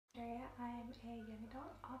a young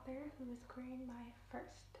adult author who is querying my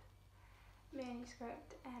first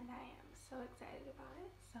manuscript, and I am so excited about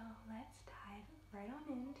it. So let's dive right on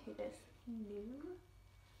into this new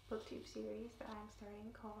booktube series that I'm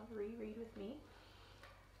starting called Reread with Me.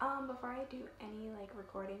 Before I do any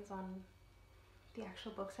recordings on the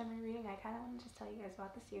actual books I'm rereading, I kind of want to just tell you guys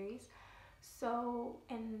about the series. So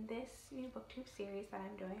in this new booktube series that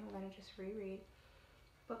I'm doing, I'm going to just reread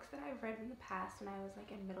books that I've read in the past when I was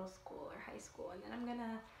in middle school or high school, and then I'm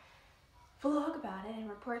gonna vlog about it and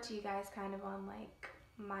report to you guys kind of on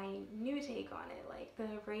my new take on it, the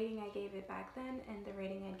rating I gave it back then and the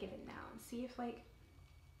rating I'd give it now, and see if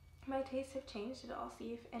my tastes have changed at all,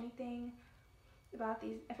 see if everything about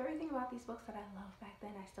these books that I loved back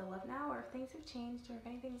then I still love now, or if things have changed or if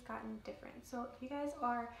anything's gotten different. So if you guys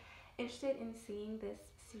are interested in seeing this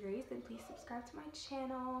series, then please subscribe to my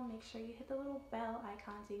channel. Make sure you hit the little bell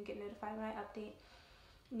icon so you can get notified when I update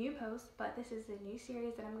new posts. But this is a new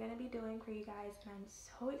series that I'm going to be doing for you guys, and I'm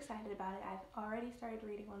so excited about it. I've already started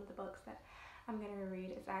reading one of the books that I'm going to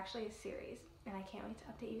reread. It's actually a series, and I can't wait to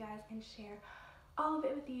update you guys and share all of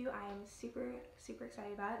it with you. I am super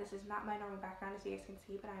excited about it. This is not my normal background, as you guys can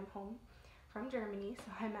see, but I'm home from Germany, so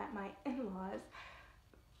I'm at my in-laws.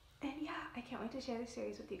 And yeah, I can't wait to share this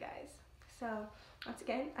series with you guys. So once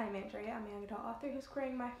again, I'm Andrea. I'm a young adult author who's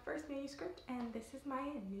querying my first manuscript, and this is my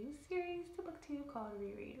new series to booktube called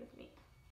Reread with Me.